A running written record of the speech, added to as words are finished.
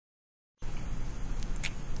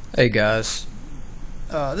Hey guys,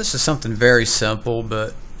 this is something very simple,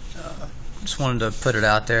 but just wanted to put it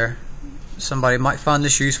out there. Somebody might find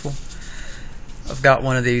this useful. I've got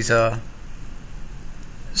one of these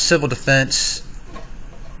civil defense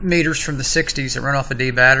meters from the 60s that run off a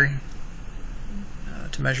D battery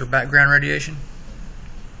to measure background radiation.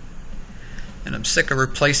 And I'm sick of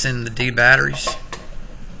replacing the D batteries.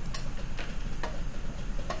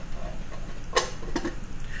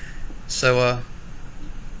 So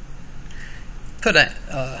put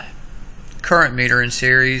a current meter in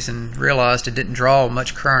series and realized it didn't draw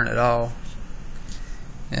much current at all,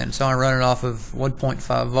 and it's only running off of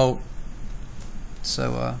 1.5 volt.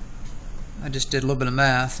 So I just did a little bit of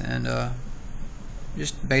math and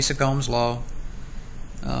just basic Ohm's law.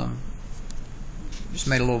 Just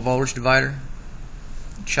made a little voltage divider,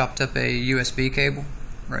 chopped up a USB cable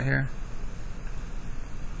right here,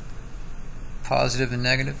 positive and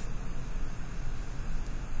negative.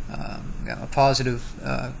 Got my positive,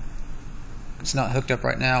 it's not hooked up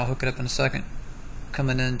right now, I'll hook it up in a second,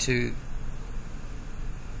 coming into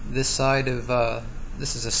this side of,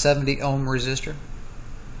 this is a 70 ohm resistor,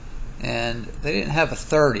 and they didn't have a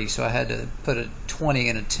 30, so I had to put a 20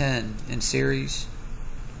 and a 10 in series.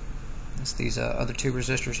 That's these other two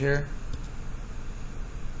resistors here,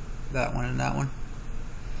 that one and that one.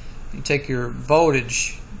 You take your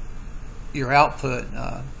voltage, your output,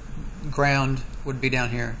 ground would be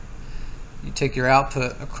down here. You take your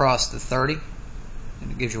output across the 30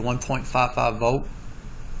 and it gives you 1.55 volt,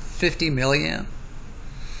 50 milliamp.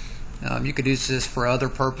 You could use this for other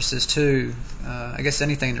purposes too. I guess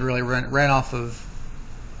anything that really ran off of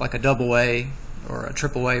like a double A or a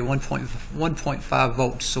triple A 1.5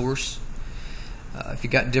 volt source. If you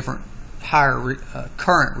got different higher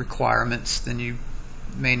current requirements, then you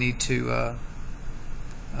may need to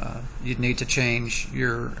you'd need to change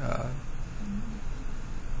your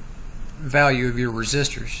value of your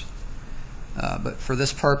resistors, but for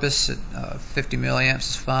this purpose 50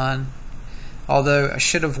 milliamps is fine, although I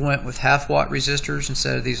should have went with half watt resistors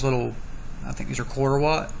instead of these little, I think these are quarter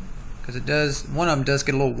watt, because it does, one of them does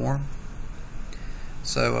get a little warm.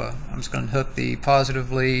 So I'm just going to hook the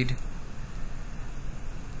positive lead,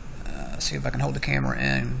 see if I can hold the camera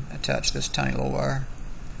and attach this tiny little wire.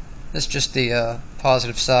 This is just the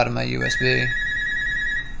positive side of my USB.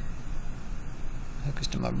 Hook this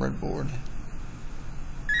to my breadboard,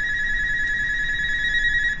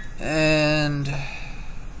 and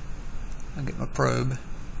I'll get my probe.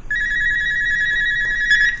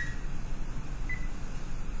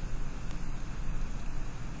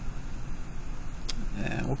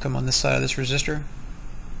 And we'll come on this side of this resistor.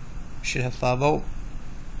 Should have 5 volt.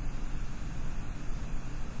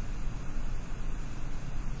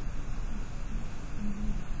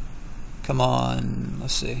 Come on,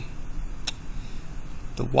 let's see.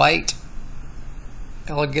 The white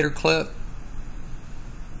alligator clip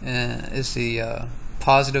is the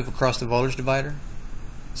positive across the voltage divider,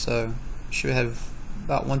 so should have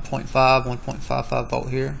about 1.55 volt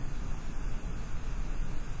here,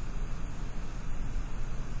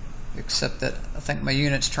 except that I think my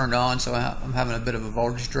unit's turned on, so I'm having a bit of a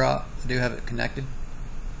voltage drop. I do have it connected.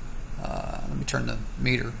 Let me turn the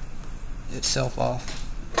meter itself off.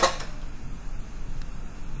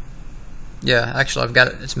 Yeah, actually I've got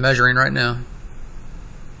it, it's measuring right now.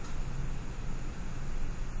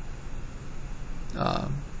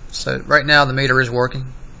 So right now the meter is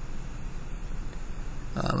working.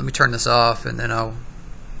 Let me turn this off and then I'll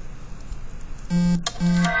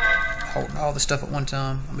hold all the stuff at one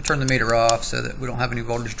time. I'm going to turn the meter off so that we don't have any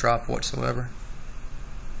voltage drop whatsoever.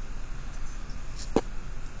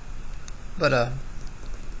 But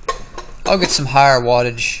I'll get some higher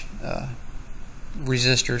wattage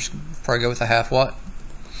resistors, probably go with a half watt,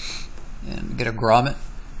 and get a grommet,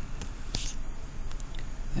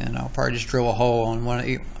 and I'll probably just drill a hole on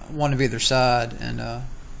one of either side and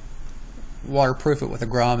waterproof it with a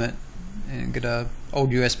grommet and get a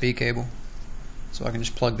old USB cable so I can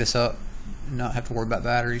just plug this up and not have to worry about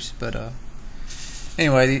batteries. But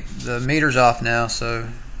anyway, the meter's off now, so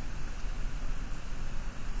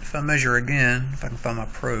if I measure again, if I can find my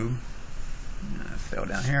probe. I fell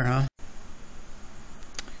down here, huh?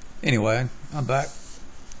 Anyway, I'm back.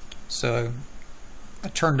 So I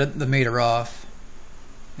turned the meter off,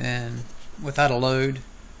 and without a load,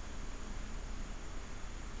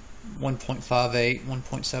 1.58,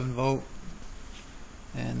 1.7 volt,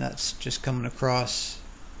 and that's just coming across.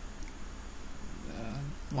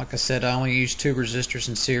 Like I said, I only used 2 resistors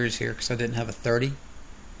in series here because I didn't have a 30,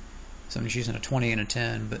 so I'm just using a 20 and a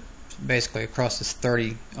 10, but basically across this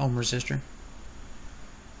 30 ohm resistor.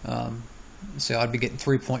 So I'd be getting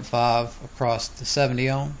 3.5 across the 70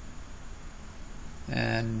 ohm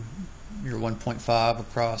and your 1.5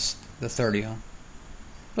 across the 30 ohm.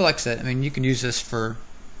 But like I said, I mean, you can use this for,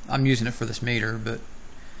 I'm using it for this meter, but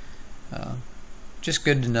just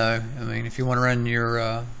good to know. I mean, if you want to run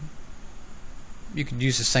your, you could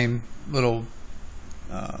use the same little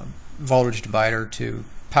voltage divider to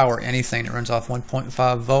power anything that runs off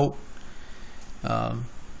 1.5 volt.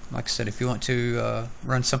 Like I said, if you want to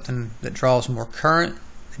run something that draws more current,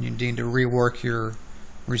 then you need to rework your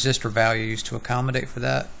resistor values to accommodate for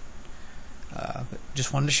that. But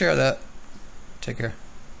just wanted to share that. Take care.